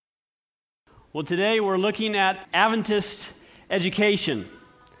Well, today we're looking at Adventist education.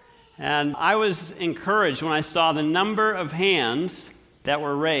 And I was encouraged when I saw the number of hands that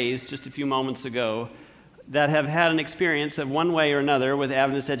were raised just a few moments ago that have had an experience of one way or another with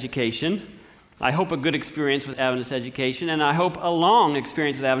Adventist education. I hope a good experience with Adventist education, and I hope a long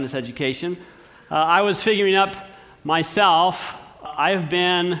experience with Adventist education. I was figuring up myself. I've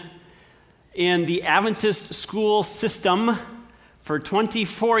been in the Adventist school system for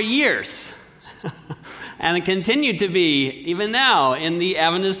 24 years. And I continue to be, even now, in the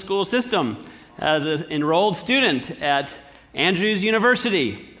Adventist school system as an enrolled student at Andrews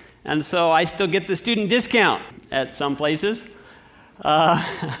University. And so I still get the student discount at some places. But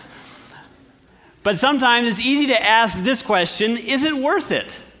sometimes it's easy to ask this question, is it worth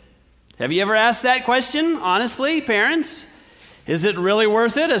it? Have you ever asked that question, honestly, parents? Is it really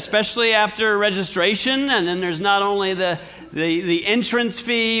worth it, especially after registration? And then there's not only the entrance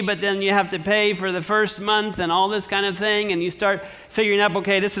fee, but then you have to pay for the first month and all this kind of thing. And you start figuring out,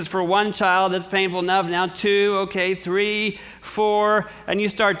 okay, this is for one child, that's painful enough. Now 2, okay, 3, 4. And you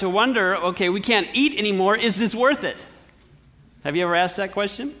start to wonder, okay, we can't eat anymore. Is this worth it? Have you ever asked that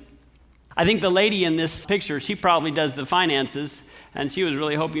question? I think the lady in this picture, she probably does the finances, and she was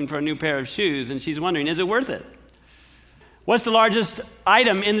really hoping for a new pair of shoes, and she's wondering, is it worth it? What's the largest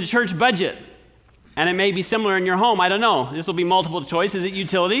item in the church budget? And it may be similar in your home. I don't know. This will be multiple choice. Is it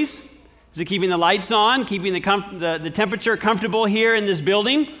utilities? Is it keeping the lights on, keeping the temperature comfortable here in this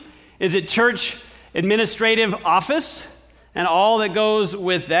building? Is it church administrative office and all that goes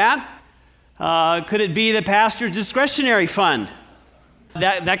with that? Could it be the pastor's discretionary fund?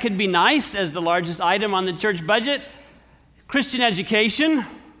 That could be nice as the largest item on the church budget. Christian education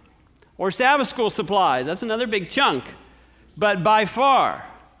or Sabbath school supplies. That's another big chunk. But by far,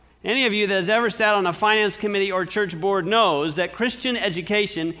 any of you that has ever sat on a finance committee or church board knows that Christian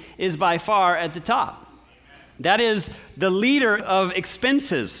education is by far at the top. That is the leader of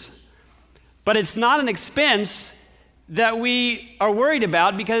expenses. But it's not an expense that we are worried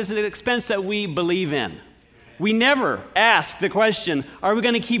about because it's an expense that we believe in. We never ask the question, are we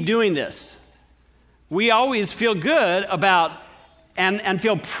going to keep doing this? We always feel good about and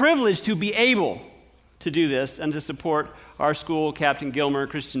feel privileged to be able to do this and to support our school, Captain Gilmer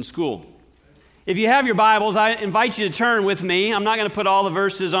Christian School. If you have your Bibles, I invite you to turn with me. I'm not going to put all the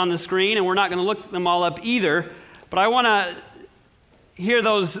verses on the screen, and we're not going to look them all up either, but I want to hear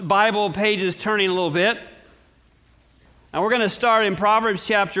those Bible pages turning a little bit. And we're going to start in Proverbs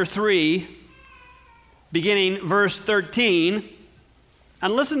chapter 3, beginning verse 13,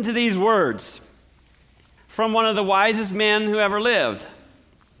 and listen to these words from one of the wisest men who ever lived.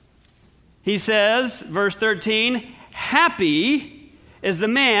 He says, verse 13, happy is the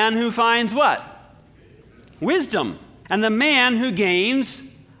man who finds what? Wisdom. And the man who gains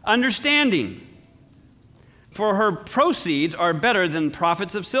understanding. For her proceeds are better than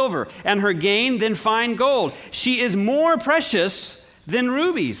profits of silver, and her gain than fine gold. She is more precious than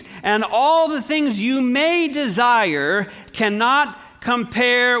rubies, and all the things you may desire cannot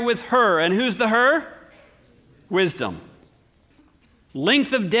compare with her. And who's the her? Wisdom.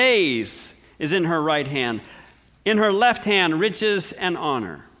 Length of days is in her right hand. In her left hand, riches and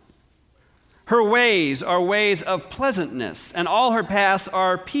honor. Her ways are ways of pleasantness, and all her paths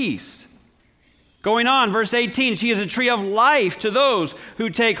are peace. Going on, verse 18, she is a tree of life to those who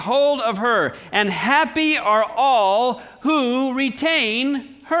take hold of her, and happy are all who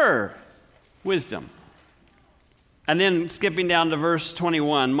retain her. Wisdom. And then skipping down to verse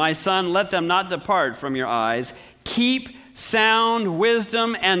 21, my son, let them not depart from your eyes. Keep sound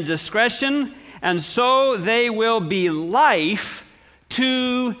wisdom and discretion, and so they will be life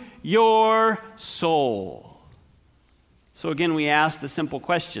to your soul. So again, we ask the simple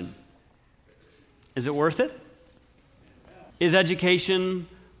question, is it worth it? Is education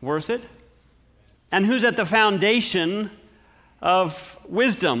worth it? And who's at the foundation of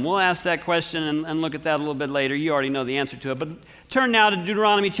wisdom? We'll ask that question and look at that a little bit later. You already know the answer to it. But turn now to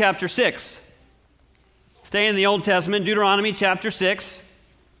Deuteronomy chapter 6. Stay in the Old Testament, Deuteronomy chapter 6.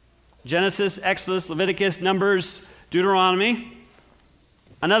 Genesis, Exodus, Leviticus, Numbers, Deuteronomy.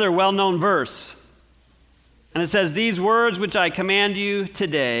 Another well-known verse. And it says, these words which I command you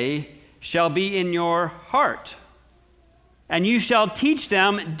today shall be in your heart, and you shall teach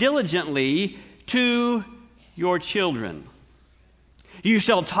them diligently to your children. You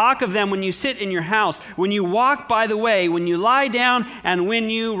shall talk of them when you sit in your house, when you walk by the way, when you lie down, and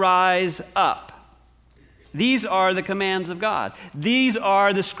when you rise up. These are the commands of God. These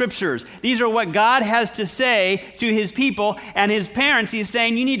are the scriptures. These are what God has to say to his people and his parents. He's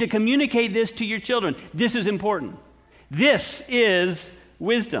saying you need to communicate this to your children. This is important. This is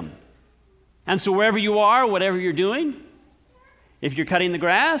wisdom. And so wherever you are, whatever you're doing, if you're cutting the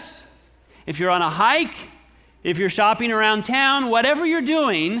grass, if you're on a hike, if you're shopping around town, whatever you're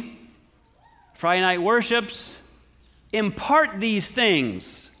doing, Friday night worships, impart these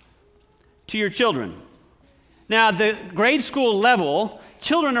things to your children. Now, at the grade school level,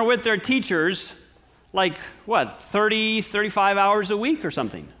 children are with their teachers 30, 35 hours a week or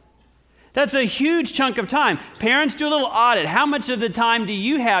something. That's a huge chunk of time. Parents, do a little audit. How much of the time do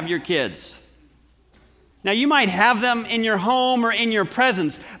you have your kids? Now, you might have them in your home or in your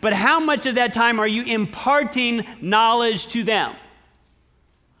presence, but how much of that time are you imparting knowledge to them?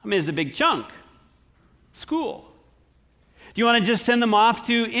 I mean, it's a big chunk. School. Do you want to just send them off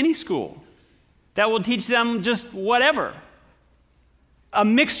to any school that will teach them just whatever? A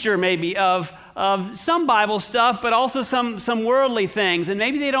mixture maybe of some Bible stuff, but also some worldly things, and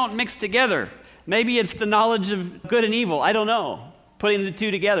maybe they don't mix together. Maybe it's the knowledge of good and evil. I don't know. Putting the two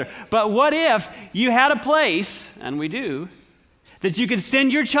together. But what if you had a place, and we do, that you could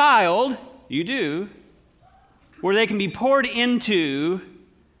send your child, you do, where they can be poured into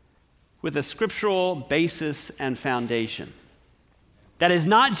with a scriptural basis and foundation. That is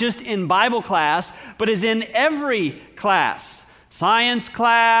not just in Bible class, but is in every class. Science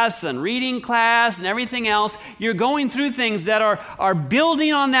class and reading class and everything else. You're going through things that are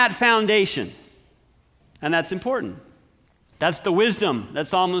building on that foundation. And that's important. That's the wisdom that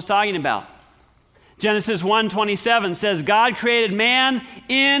Solomon was talking about. Genesis 1:27 says, God created man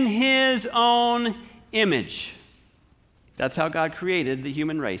in his own image. That's how God created the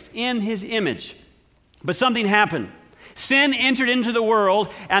human race, in his image. But something happened. Sin entered into the world,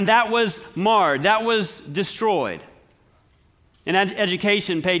 and that was marred. That was destroyed. In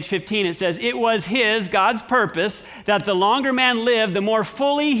Education, page 15, it says, it was God's purpose, that the longer man lived, the more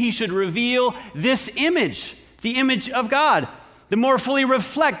fully he should reveal this image, the image of God, the more fully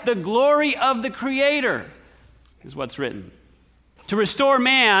reflect the glory of the Creator, is what's written. To restore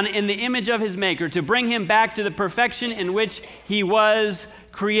man in the image of his Maker, to bring him back to the perfection in which he was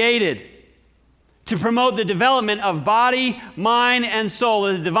created. To promote the development of body, mind, and soul,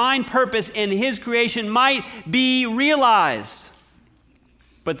 that the divine purpose in his creation might be realized.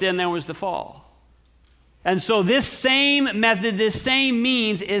 But then there was the fall. And so this same method, this same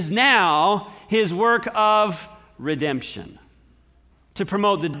means is now his work of redemption. To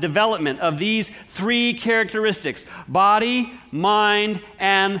promote the development of these three characteristics: body, mind,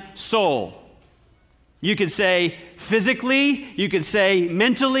 and soul. You could say physically, you could say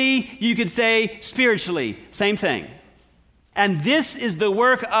mentally, you could say spiritually. Same thing. And this is the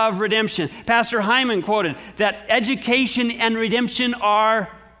work of redemption. Pastor Hyman quoted that education and redemption are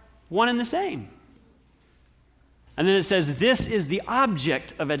one and the same. And then it says, this is the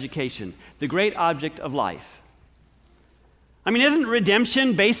object of education, the great object of life. I mean, isn't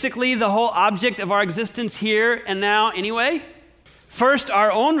redemption basically the whole object of our existence here and now anyway? First,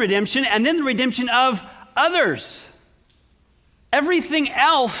 our own redemption, and then the redemption of others. Everything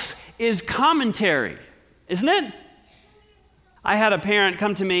else is commentary, isn't it? I had a parent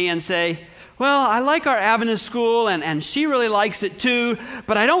come to me and say, well, I like our Adventist school, and she really likes it too,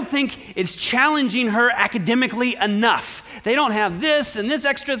 but I don't think it's challenging her academically enough. They don't have this and this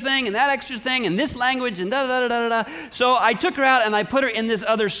extra thing and that extra thing and this language and da-da-da-da-da-da. So I took her out and I put her in this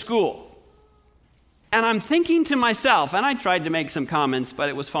other school. And I'm thinking to myself, and I tried to make some comments, but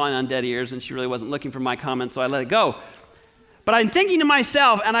it was falling on dead ears, and she really wasn't looking for my comments, so I let it go. But I'm thinking to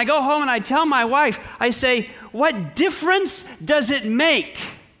myself, and I go home and I tell my wife, I say, what difference does it make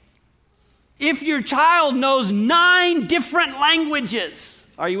if your child knows 9 different languages?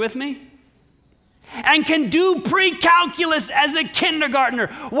 Are you with me? And can do pre-calculus as a kindergartner.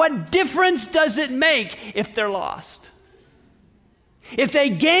 What difference does it make if they're lost? If they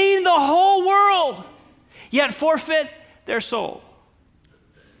gain the whole world, yet forfeit their soul.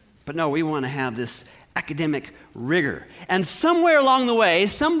 But no, we want to have this academic rigor. And somewhere along the way,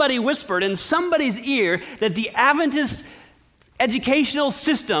 somebody whispered in somebody's ear that the Adventist educational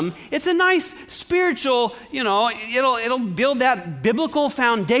system, it's a nice spiritual, it'll build that biblical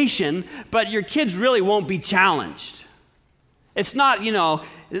foundation, but your kids really won't be challenged. It's not,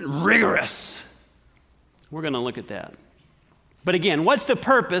 rigorous. We're going to look at that. But again, what's the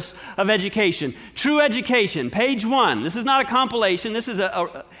purpose of education? True education, page 1. This is not a compilation. This is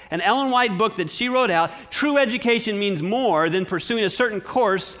an Ellen White book that she wrote out. True education means more than pursuing a certain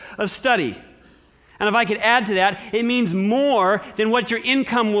course of study. And if I could add to that, it means more than what your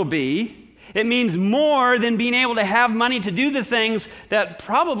income will be. It means more than being able to have money to do the things that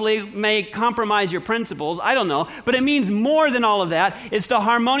probably may compromise your principles. I don't know. But it means more than all of that. It's the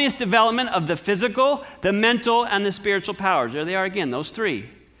harmonious development of the physical, the mental, and the spiritual powers. There they are again, those 3.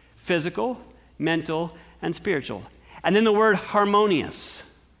 Physical, mental, and spiritual. And then the word harmonious.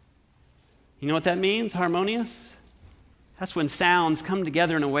 You know what that means, harmonious? That's when sounds come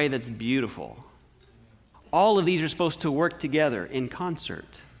together in a way that's beautiful. All of these are supposed to work together in concert.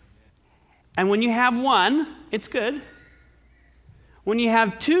 And when you have one, it's good. When you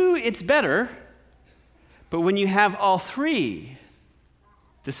have two, it's better. But when you have all three,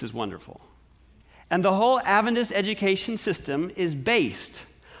 this is wonderful. And the whole Adventist education system is based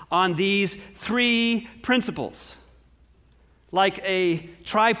on these three principles, like a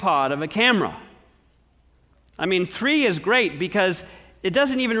tripod of a camera. I mean, three is great because it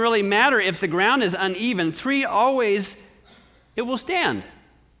doesn't even really matter if the ground is uneven. Three always, it will stand.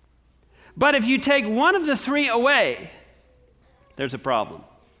 But if you take one of the three away, there's a problem.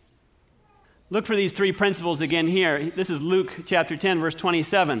 Look for these three principles again here. This is Luke chapter 10, verse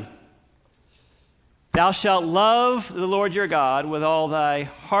 27. Thou shalt love the Lord your God with all thy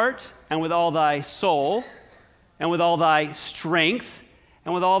heart and with all thy soul and with all thy strength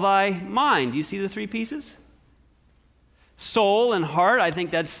and with all thy mind. Do you see the three pieces? Soul and heart, I think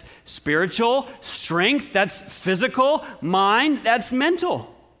that's spiritual. Strength, that's physical. Mind, that's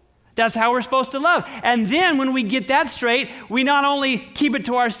mental. That's how we're supposed to love. And then when we get that straight, we not only keep it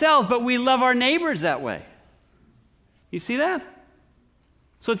to ourselves, but we love our neighbors that way. You see that?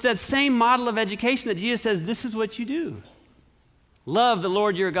 So it's that same model of education that Jesus says, this is what you do. Love the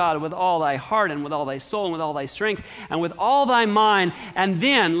Lord your God with all thy heart and with all thy soul and with all thy strength and with all thy mind, and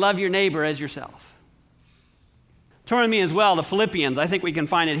then love your neighbor as yourself. Turn with me as well to Philippians. I think we can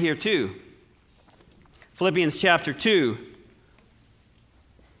find it here too. Philippians chapter 2.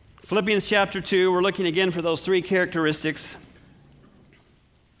 Philippians chapter 2, we're looking again for those three characteristics.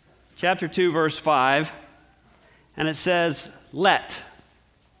 Chapter 2, verse 5. And it says, let,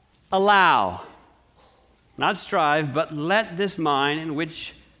 allow, not strive, but let this mind in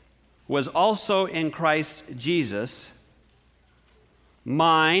which was also in Christ Jesus,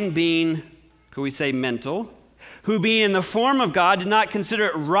 mind being, could we say mental, who being in the form of God did not consider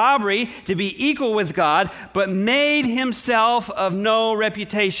it robbery to be equal with God, but made himself of no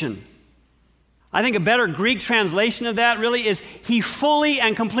reputation. I think a better Greek translation of that really is he fully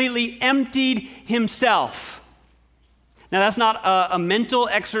and completely emptied himself. Now that's not a mental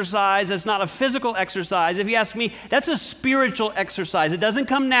exercise, that's not a physical exercise. If you ask me, that's a spiritual exercise. It doesn't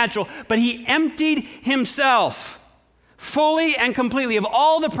come natural, but he emptied himself. Fully and completely of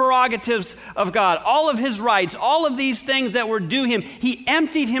all the prerogatives of God, all of his rights, all of these things that were due him, he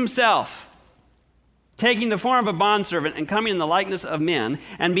emptied himself, taking the form of a bondservant and coming in the likeness of men,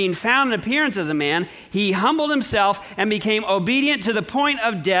 and being found in appearance as a man, he humbled himself and became obedient to the point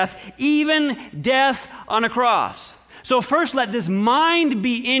of death, even death on a cross. So first let this mind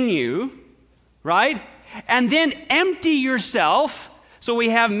be in you, right? And then empty yourself. So we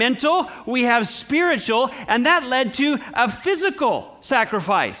have mental, we have spiritual, and that led to a physical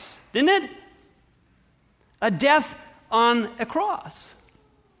sacrifice, didn't it? A death on a cross.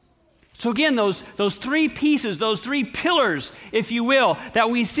 So again, those three pieces, those three pillars, if you will, that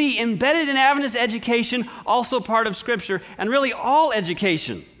we see embedded in Adventist education, also part of Scripture, and really all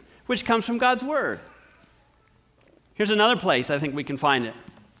education, which comes from God's Word. Here's another place I think we can find it.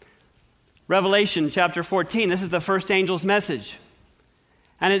 Revelation chapter 14, this is the first angel's message.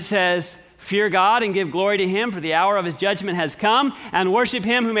 And it says, fear God and give glory to him, for the hour of his judgment has come, and worship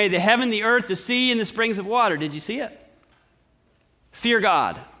him who made the heaven, the earth, the sea, and the springs of water. Did you see it? Fear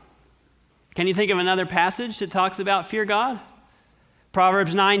God. Can you think of another passage that talks about fear God?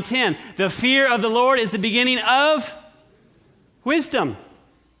 Proverbs 9:10. The fear of the Lord is the beginning of wisdom.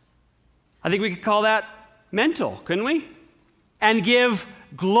 I think we could call that mental, couldn't we? And give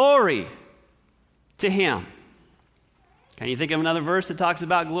glory to him. Can you think of another verse that talks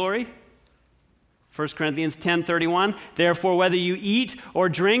about glory? 1 Corinthians 10:31. Therefore, whether you eat or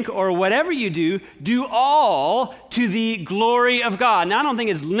drink or whatever you do, do all to the glory of God. Now, I don't think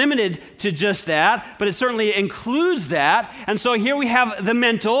it's limited to just that, but it certainly includes that. And so here we have the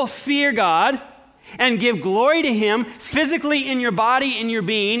mental, fear God, and give glory to him physically in your body, in your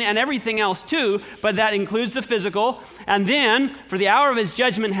being, and everything else too, but that includes the physical. And then, for the hour of his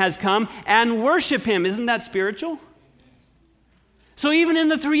judgment has come, and worship him. Isn't that spiritual? So even in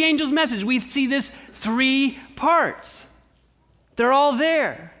the three angels' message, we see this three parts. They're all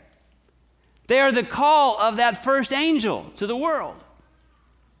there. They are the call of that first angel to the world.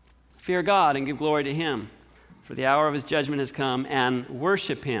 Fear God and give glory to him, for the hour of his judgment has come, and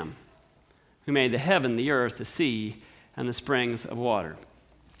worship him who made the heaven, the earth, the sea, and the springs of water.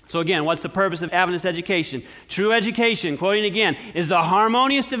 So again, what's the purpose of Adventist education? True education, quoting again, is the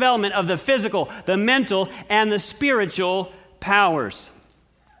harmonious development of the physical, the mental, and the spiritual powers.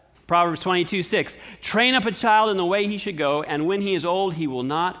 Proverbs 22:6, train up a child in the way he should go, and when he is old, he will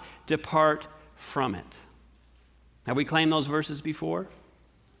not depart from it. Have we claimed those verses before?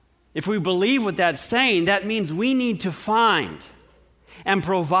 If we believe what that's saying, that means we need to find and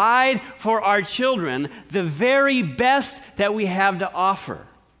provide for our children the very best that we have to offer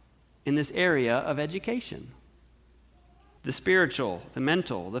in this area of education. The spiritual, the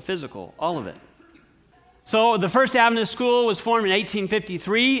mental, the physical, all of it. So the first Adventist school was formed in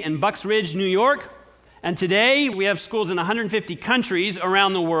 1853 in Bucks Ridge, New York. And today we have schools in 150 countries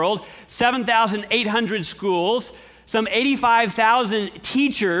around the world, 7,800 schools, some 85,000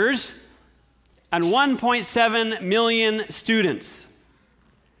 teachers, and 1.7 million students.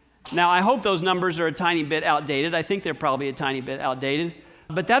 Now, I hope those numbers are a tiny bit outdated. I think they're probably a tiny bit outdated.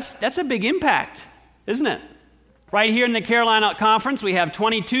 But that's a big impact, isn't it? Right here in the Carolina Conference, we have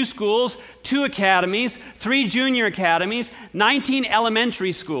 22 schools, 2 academies, 3 junior academies, 19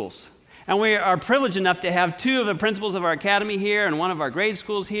 elementary schools. And we are privileged enough to have 2 of the principals of our academy here and 1 of our grade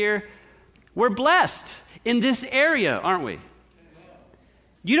schools here. We're blessed in this area, aren't we?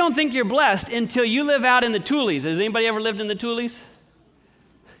 You don't think you're blessed until you live out in the Tules. Has anybody ever lived in the Tules?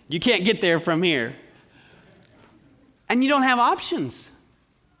 You can't get there from here. And you don't have options.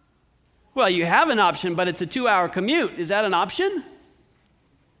 Well, you have an option, but it's a 2-hour commute. Is that an option?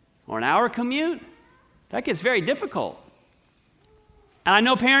 Or an hour commute? That gets very difficult. And I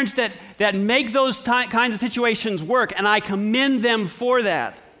know parents that make those kinds of situations work, and I commend them for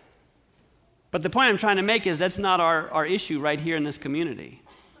that. But the point I'm trying to make is that's not our issue right here in this community.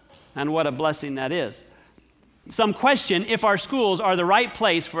 And what a blessing that is. Some question if our schools are the right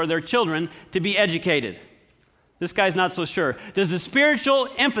place for their children to be educated. This guy's not so sure. Does the spiritual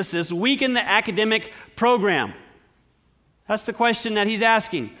emphasis weaken the academic program? That's the question that he's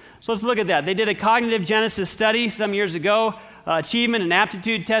asking. So let's look at that. They did a cognitive genesis study some years ago, achievement and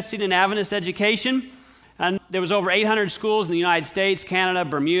aptitude testing in Adventist education. And there was over 800 schools in the United States, Canada,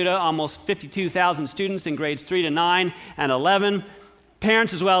 Bermuda, almost 52,000 students in grades 3 to 9 and 11.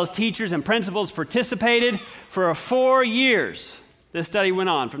 Parents as well as teachers and principals participated for 4 years. This study went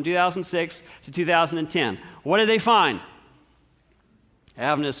on from 2006 to 2010. What did they find?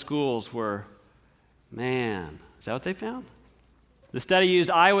 Adventist schools were, is that what they found? The study used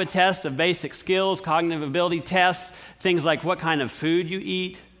Iowa tests of basic skills, cognitive ability tests, things like what kind of food you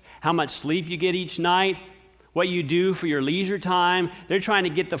eat, how much sleep you get each night, what you do for your leisure time. They're trying to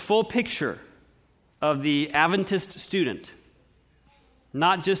get the full picture of the Adventist student,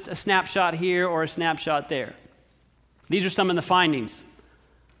 not just a snapshot here or a snapshot there. These are some of the findings.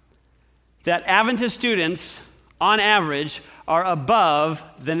 That Adventist students, on average, are above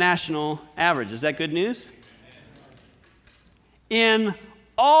the national average. Is that good news? In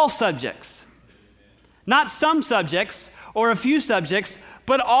all subjects. Not some subjects or a few subjects,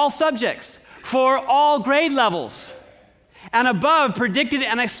 but all subjects for all grade levels and above predicted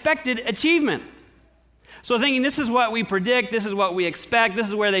and expected achievement. So thinking this is what we predict, this is what we expect, this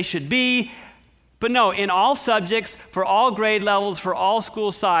is where they should be. But no, in all subjects, for all grade levels, for all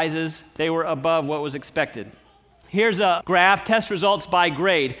school sizes, they were above what was expected. Here's a graph, test results by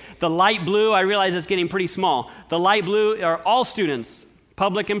grade. The light blue, I realize it's getting pretty small. The light blue are all students,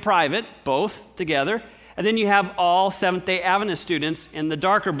 public and private, both together. And then you have all Seventh-day Adventist students in the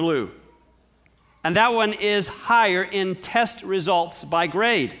darker blue. And that one is higher in test results by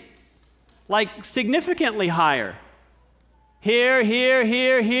grade, like significantly higher. Here,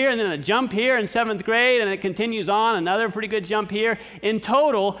 and then a jump here in 7th grade, and it continues on, another pretty good jump here. In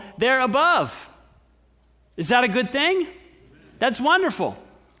total, they're above. Is that a good thing? That's wonderful.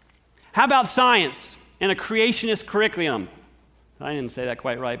 How about science and a creationist curriculum? I didn't say that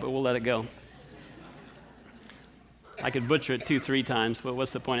quite right, but we'll let it go. I could butcher it 2-3 times, but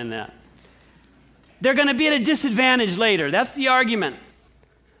what's the point in that? They're going to be at a disadvantage later. That's the argument.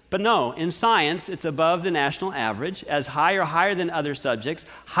 But no, in science, it's above the national average, as higher than other subjects,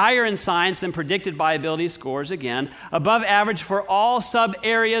 higher in science than predicted by ability scores, again, above average for all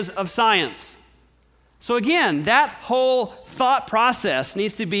sub-areas of science. So again, that whole thought process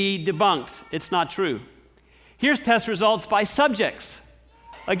needs to be debunked. It's not true. Here's test results by subjects.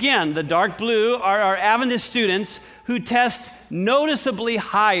 Again, the dark blue are our Adventist students who test noticeably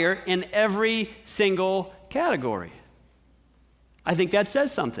higher in every single category. I think that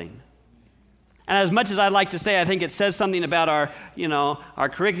says something. And as much as I'd like to say I think it says something about our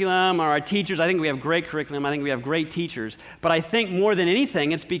curriculum or our teachers, I think we have great curriculum, I think we have great teachers, but I think more than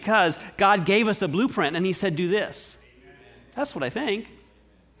anything it's because God gave us a blueprint and he said do this. That's what I think.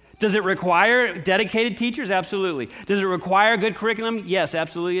 Does it require dedicated teachers? Absolutely. Does it require good curriculum? Yes,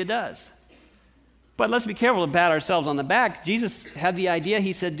 absolutely it does. But let's be careful to pat ourselves on the back. Jesus had the idea.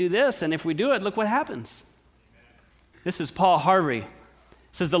 He said, do this, and if we do it, look what happens. This is Paul Harvey. It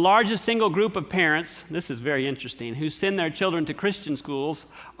says, the largest single group of parents, this is very interesting, who send their children to Christian schools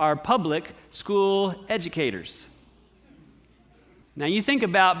are public school educators. Now, you think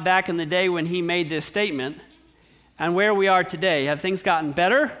about back in the day when he made this statement and where we are today. Have things gotten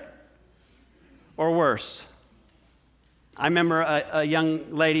better or worse? I remember a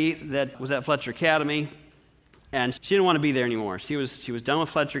young lady that was at Fletcher Academy, and she didn't want to be there anymore. She was done with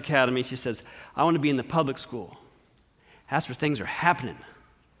Fletcher Academy. She says, I want to be in the public school. That's where things are happening.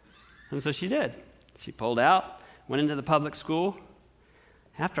 And so she did. She pulled out, went into the public school.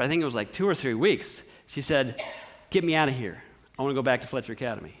 After I think it was like 2 or 3 weeks, she said, get me out of here. I want to go back to Fletcher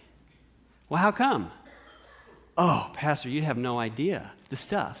Academy. Well, how come? Oh, Pastor, you have no idea the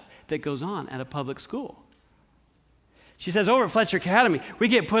stuff that goes on at a public school. She says, over at Fletcher Academy, we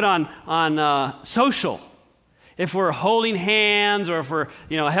get put on social. If we're holding hands or if we're,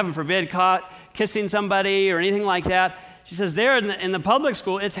 heaven forbid, caught kissing somebody or anything like that. She says, there in the public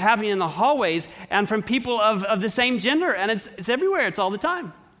school, it's happening in the hallways and from people of the same gender. And it's everywhere. It's all the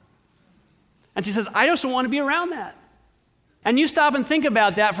time. And she says, I just don't want to be around that. And you stop and think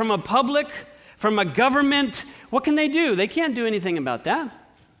about that from a government. What can they do? They can't do anything about that.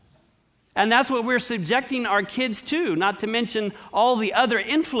 And that's what we're subjecting our kids to, not to mention all the other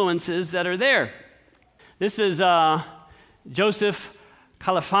influences that are there. This is Joseph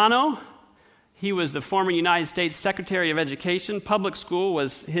Califano. He was the former United States Secretary of Education. Public school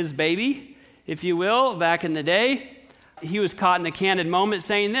was his baby, if you will, back in the day. He was caught in a candid moment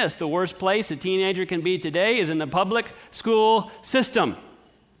saying this, the worst place a teenager can be today is in the public school system.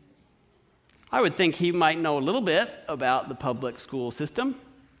 I would think he might know a little bit about the public school system.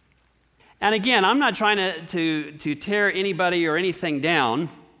 And again, I'm not trying to tear anybody or anything down,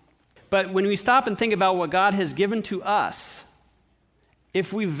 but when we stop and think about what God has given to us,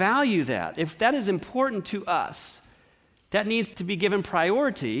 if we value that, if that is important to us, that needs to be given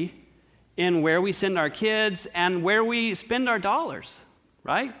priority in where we send our kids and where we spend our dollars,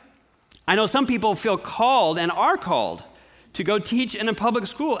 right? I know some people feel called and are called to go teach in a public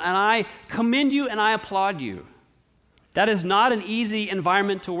school, and I commend you and I applaud you. That is not an easy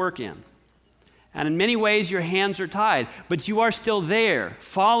environment to work in. And in many ways, your hands are tied, but you are still there,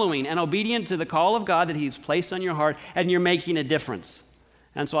 following and obedient to the call of God that He's placed on your heart, and you're making a difference.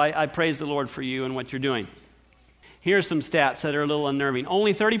 And so I praise the Lord for you and what you're doing. Here are some stats that are a little unnerving.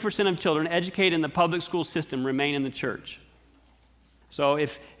 Only 30% of children educated in the public school system remain in the church. So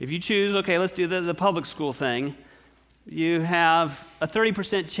if you choose, okay, let's do the public school thing, you have a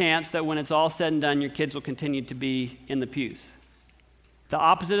 30% chance that when it's all said and done, your kids will continue to be in the pews. The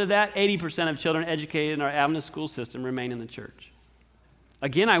opposite of that, 80% of children educated in our Adventist school system remain in the church.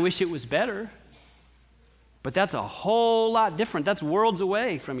 Again, I wish it was better, but that's a whole lot different. That's worlds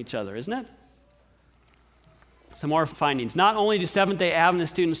away from each other, isn't it? Some more findings. Not only do Seventh-day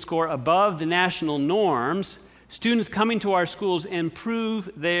Adventist students score above the national norms, students coming to our schools improve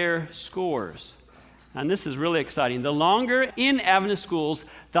their scores. And this is really exciting. The longer in Adventist schools,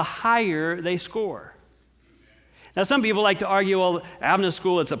 the higher they score. Now, some people like to argue, well, Adventist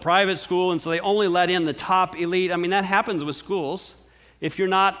school, it's a private school, and so they only let in the top elite. I mean, that happens with schools. If you're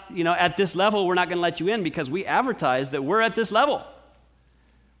not, at this level, we're not going to let you in because we advertise that we're at this level.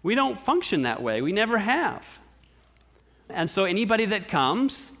 We don't function that way. We never have. And so anybody that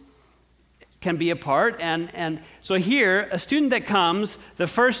comes can be a part. And so here, a student that comes the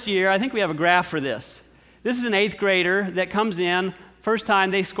first year, I think we have a graph for this. This is an 8th grader that comes in, first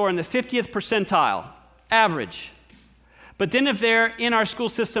time they score in the 50th percentile, average. But then if they're in our school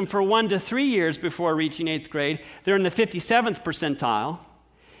system for 1 to 3 years before reaching 8th grade, they're in the 57th percentile.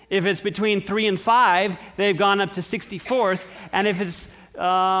 If it's between 3 and 5, they've gone up to 64th. And if it's,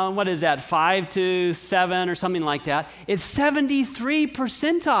 5 to 7 or something like that, it's 73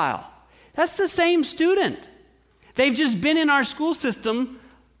 percentile. That's the same student. They've just been in our school system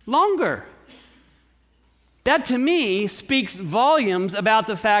longer. That to me speaks volumes about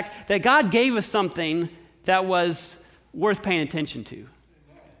the fact that God gave us something that was worth paying attention to,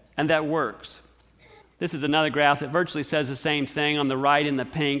 and that works. This is another graph that virtually says the same thing. On the right in the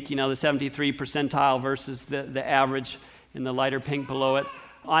pink, the 73 percentile versus the average in the lighter pink below it.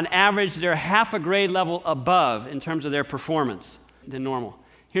 On average, they're half a grade level above in terms of their performance than normal.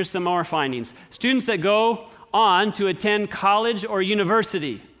 Here's some more findings. Students that go on to attend college or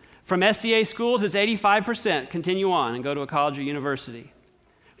university. From SDA schools, it's 85% continue on and go to a college or university.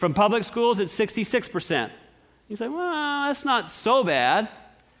 From public schools, it's 66%. You say, well, that's not so bad.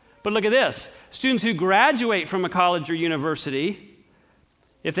 But look at this. Students who graduate from a college or university,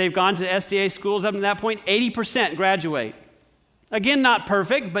 If they've gone to SDA schools up to that point, 80% graduate. Again, not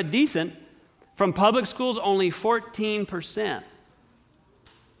perfect, but decent. From public schools, only 14%.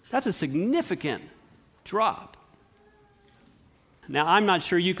 That's a significant drop. Now, I'm not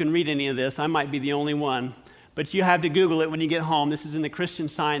sure you can read any of this. I might be the only one. But you have to Google it when you get home. This is in the Christian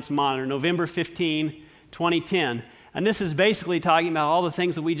Science Monitor, November 15, 2010. And this is basically talking about all the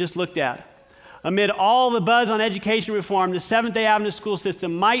things that we just looked at. Amid all the buzz on education reform, the Seventh-day Adventist school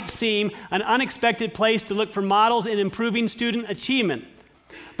system might seem an unexpected place to look for models in improving student achievement.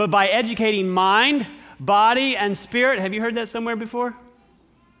 But by educating mind, body, and spirit, have you heard that somewhere before?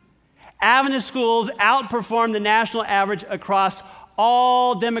 Adventist schools outperform the national average across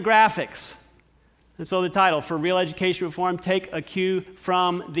all demographics. And so the title, For Real Education Reform, Take a Cue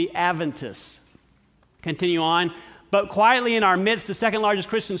from the Adventists. Continue on. But quietly in our midst, the second largest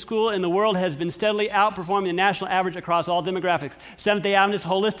Christian school in the world has been steadily outperforming the national average across all demographics. Seventh-day Adventist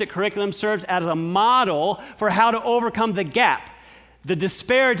holistic curriculum serves as a model for how to overcome the gap, the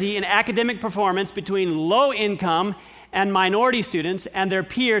disparity in academic performance between low-income and minority students and their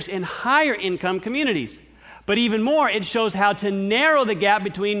peers in higher-income communities. But even more, it shows how to narrow the gap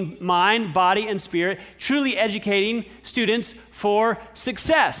between mind, body, and spirit, truly educating students for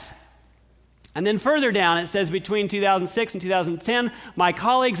success. And then further down, it says, between 2006 and 2010, my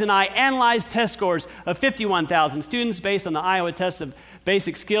colleagues and I analyzed test scores of 51,000 students based on the Iowa test of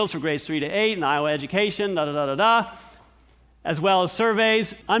basic skills for grades 3 to 8 and Iowa education, as well as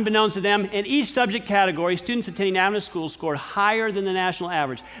surveys. Unbeknownst to them, in each subject category, students attending Adventist schools scored higher than the national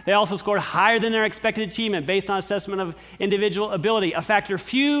average. They also scored higher than their expected achievement based on assessment of individual ability, a factor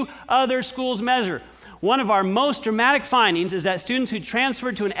few other schools measure. One of our most dramatic findings is that students who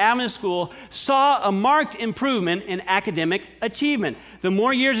transferred to an Adventist school saw a marked improvement in academic achievement. The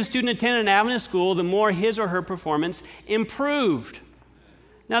more years a student attended an Adventist school, the more his or her performance improved.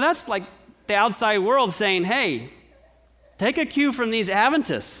 Now that's like the outside world saying, hey, take a cue from these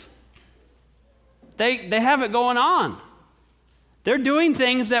Adventists. They have it going on. They're doing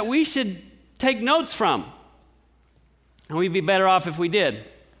things that we should take notes from. And we'd be better off if we did.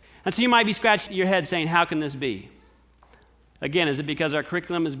 And so you might be scratching your head saying, how can this be? Again, is it because our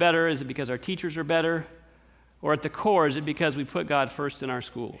curriculum is better? Is it because our teachers are better? Or at the core, is it because we put God first in our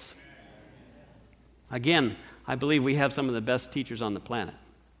schools? Again, I believe we have some of the best teachers on the planet.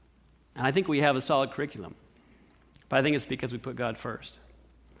 And I think we have a solid curriculum. But I think it's because we put God first.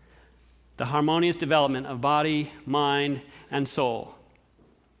 The harmonious development of body, mind, and soul.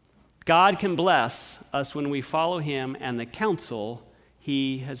 God can bless us when we follow Him and the counsel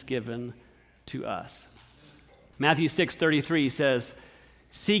He has given to us. Matthew 6:33 says,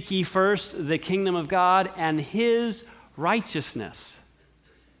 seek ye first the kingdom of God and His righteousness.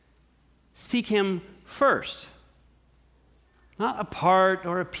 Seek Him first. Not a part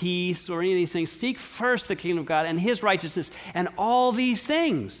or a piece or any of these things. Seek first the kingdom of God and His righteousness, and all these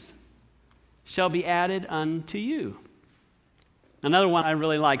things shall be added unto you. Another one I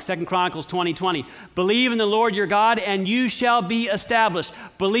really like, 2 Chronicles 20:20. Believe in the Lord your God, and you shall be established.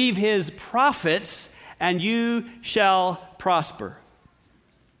 Believe His prophets, and you shall prosper.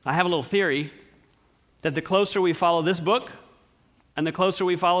 I have a little theory that the closer we follow this book, and the closer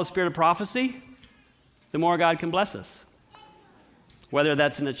we follow Spirit of Prophecy, the more God can bless us. Whether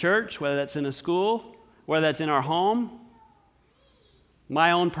that's in a church, whether that's in a school, whether that's in our home,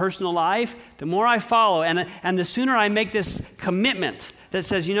 my own personal life, the more I follow, and the sooner I make this commitment that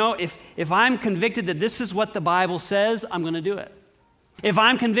says, if I'm convicted that this is what the Bible says, I'm going to do it. If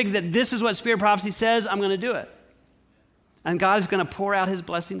I'm convicted that this is what Spirit of Prophecy says, I'm going to do it. And God is going to pour out His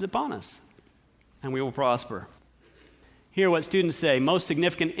blessings upon us, and we will prosper. Hear what students say, most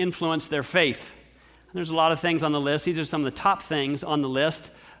significant influence their faith. And there's a lot of things on the list. These are some of the top things on the list.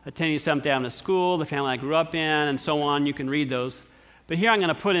 Attending Seventh-day Adventist school, the family I grew up in, and so on. You can read those. But here I'm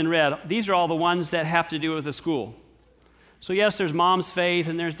going to put in red, these are all the ones that have to do with the school. So yes, there's mom's faith,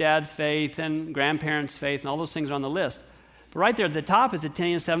 and there's dad's faith, and grandparents' faith, and all those things are on the list. But right there at the top is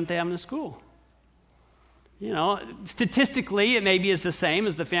attending a Seventh-day Adventist school. Statistically, it maybe is the same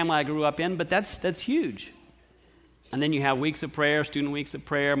as the family I grew up in, but that's huge. And then you have weeks of prayer, student weeks of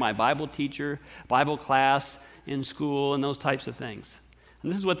prayer, my Bible teacher, Bible class in school, and those types of things.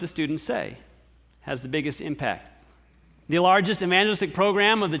 And this is what the students say has the biggest impact. The largest evangelistic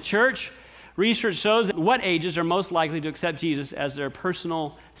program of the church, research shows that what ages are most likely to accept Jesus as their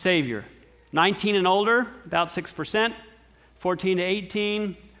personal Savior. 19 and older, about 6%. 14 to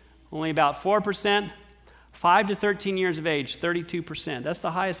 18, only about 4%. 5 to 13 years of age, 32%. That's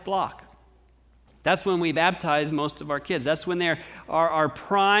the highest block. That's when we baptize most of our kids. That's when they are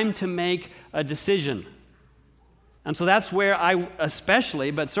primed to make a decision. And so that's where I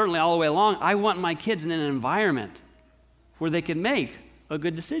especially, but certainly all the way along, I want my kids in an environment where they can make a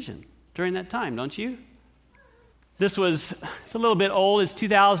good decision during that time, don't you? It's a little bit old. It's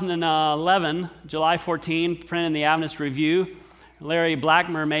 2011, July 14, printed in the Adventist Review. Larry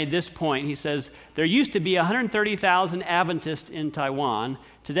Blackmer made this point. He says, there used to be 130,000 Adventists in Taiwan.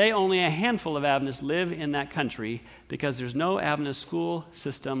 Today, only a handful of Adventists live in that country because there's no Adventist school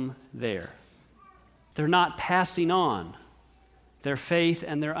system there. They're not passing on their faith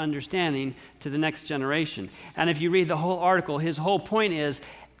and their understanding to the next generation. And if you read the whole article, his whole point is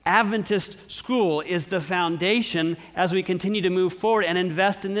Adventist school is the foundation as we continue to move forward and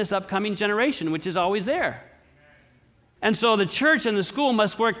invest in this upcoming generation, which is always there. And so the church and the school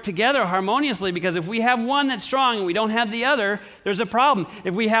must work together harmoniously, because if we have one that's strong and we don't have the other, there's a problem.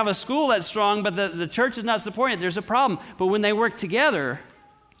 If we have a school that's strong but the church is not supporting it, there's a problem. But when they work together,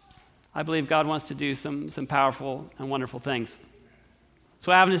 I believe God wants to do some powerful and wonderful things.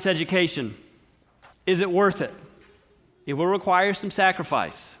 So Adventist education, is it worth it? It will require some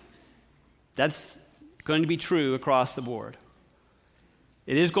sacrifice. That's going to be true across the board.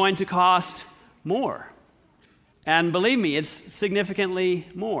 It is going to cost more. And believe me, it's significantly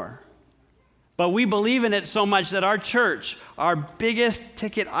more. But we believe in it so much that our church, our biggest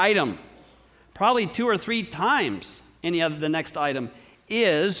ticket item, probably 2 or 3 times any of the next item,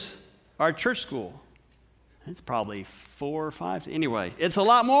 is our church school. It's probably 4 or 5. Anyway, it's a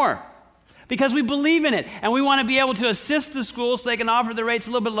lot more. Because we believe in it, and we want to be able to assist the school so they can offer the rates a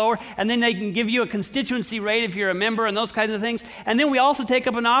little bit lower, and then they can give you a constituency rate if you're a member and those kinds of things. And then we also take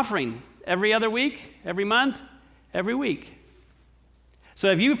up an offering every other week, every month, every week. So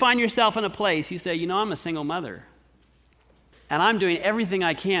if you find yourself in a place, you say, I'm a single mother, and I'm doing everything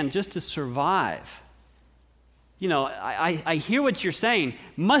I can just to survive. I hear what you're saying.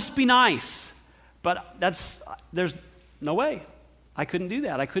 Must be nice, but there's no way. I couldn't do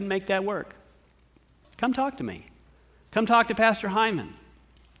that. I couldn't make that work. Come talk to me. Come talk to Pastor Hyman.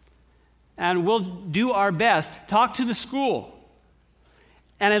 And we'll do our best. Talk to the school.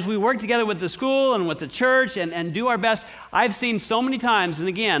 And as we work together with the school and with the church and do our best, I've seen so many times, and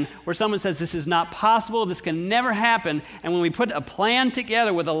again, where someone says, this is not possible, this can never happen. And when we put a plan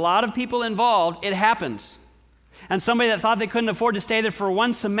together with a lot of people involved, it happens. And somebody that thought they couldn't afford to stay there for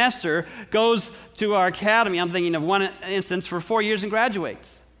 1 semester goes to our academy. I'm thinking of one instance for 4 years and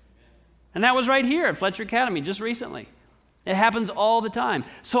graduates. And that was right here at Fletcher Academy just recently. It happens all the time.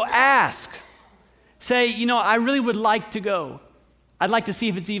 So ask. Say, I really would like to go. I'd like to see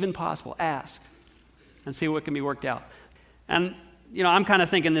if it's even possible. Ask and see what can be worked out. And, I'm kind of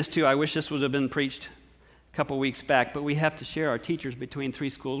thinking this too. I wish this would have been preached a couple weeks back, but we have to share our teachers between 3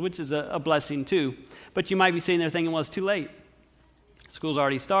 schools, which is a blessing too. But you might be sitting there thinking, well, it's too late. School's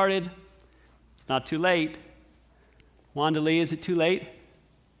already started. It's not too late. Wanda Lee, is it too late?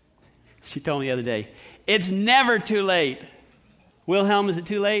 She told me the other day, it's never too late. Wilhelm, is it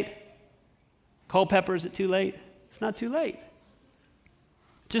too late? Culpepper, is it too late? It's not too late.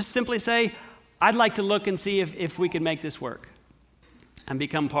 Just simply say, I'd like to look and see if we can make this work and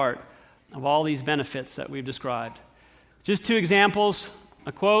become part of all these benefits that we've described. Just 2 examples,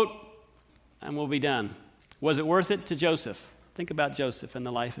 a quote, and we'll be done. Was it worth it to Joseph? Think about Joseph and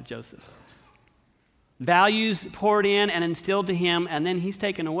the life of Joseph. Values poured in and instilled to him, and then he's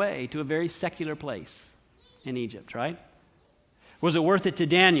taken away to a very secular place in Egypt, right? Was it worth it to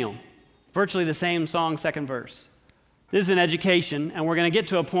Daniel? Virtually the same song, 2nd verse. This is an education, and we're going to get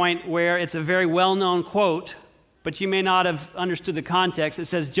to a point where it's a very well-known quote, but you may not have understood the context. It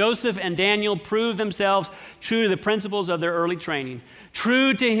says, Joseph and Daniel proved themselves true to the principles of their early training,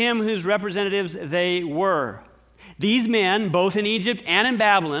 true to him whose representatives they were. These men, both in Egypt and in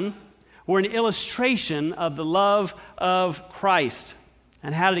Babylon, were an illustration of the love of Christ.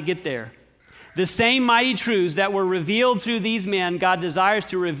 And how did it get there? The same mighty truths that were revealed through these men, God desires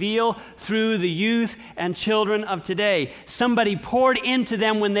to reveal through the youth and children of today. Somebody poured into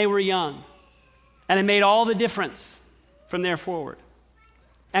them when they were young, and it made all the difference from there forward.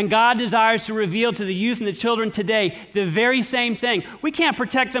 And God desires to reveal to the youth and the children today the very same thing. We can't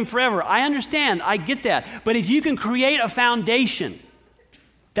protect them forever. I understand. I get that. But if you can create a foundation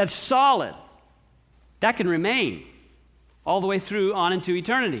that's solid, that can remain all the way through on into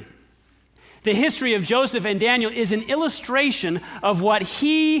eternity. The history of Joseph and Daniel is an illustration of what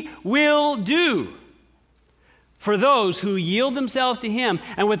he will do for those who yield themselves to him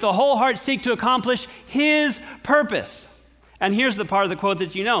and with the whole heart seek to accomplish his purpose. And here's the part of the quote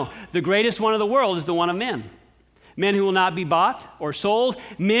that you know. The greatest one of the world is the one of men. Men who will not be bought or sold.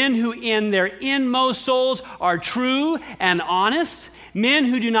 Men who in their inmost souls are true and honest. men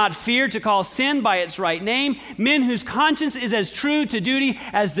who do not fear to call sin by its right name, men whose conscience is as true to duty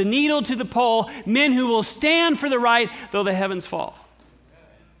as the needle to the pole, men who will stand for the right though the heavens fall.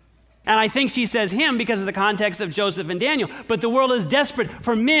 And I think she says him because of the context of Joseph and Daniel. But the world is desperate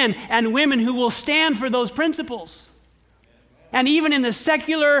for men and women who will stand for those principles. And even in the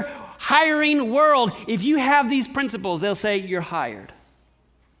secular hiring world, if you have these principles, they'll say, you're hired.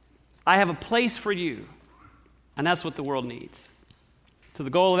 I have a place for you. And that's what the world needs. So the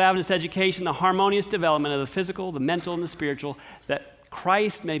goal of Adventist education, the harmonious development of the physical, the mental, and the spiritual, that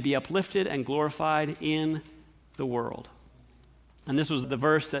Christ may be uplifted and glorified in the world. And this was the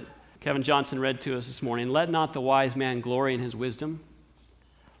verse that Kevin Johnson read to us this morning. Let not the wise man glory in his wisdom.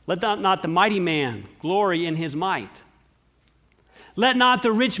 Let not the mighty man glory in his might. Let not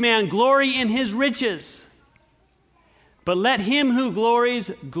the rich man glory in his riches. But let him who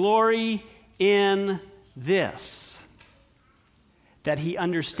glories glory in this, that he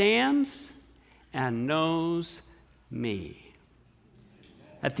understands and knows me.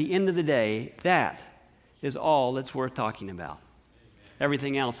 At the end of the day, that is all that's worth talking about.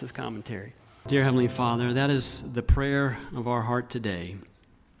 Everything else is commentary. Dear Heavenly Father, that is the prayer of our heart today.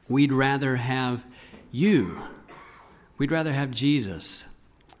 We'd rather have you. We'd rather have Jesus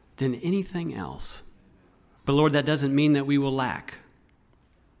than anything else. But Lord, that doesn't mean that we will lack,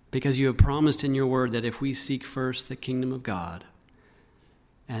 because you have promised in your word that if we seek first the kingdom of God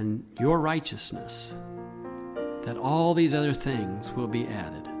and your righteousness, that all these other things will be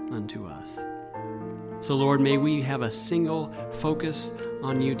added unto us. So Lord, may we have a single focus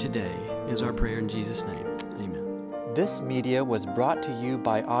on you today, is our prayer in Jesus' name. Amen. This media was brought to you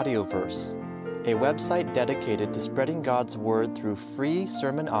by Audioverse, a website dedicated to spreading God's word through free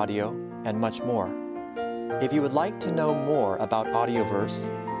sermon audio and much more. If you would like to know more about Audioverse,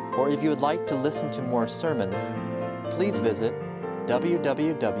 or if you would like to listen to more sermons, please visit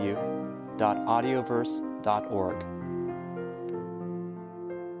www.audioverse.org.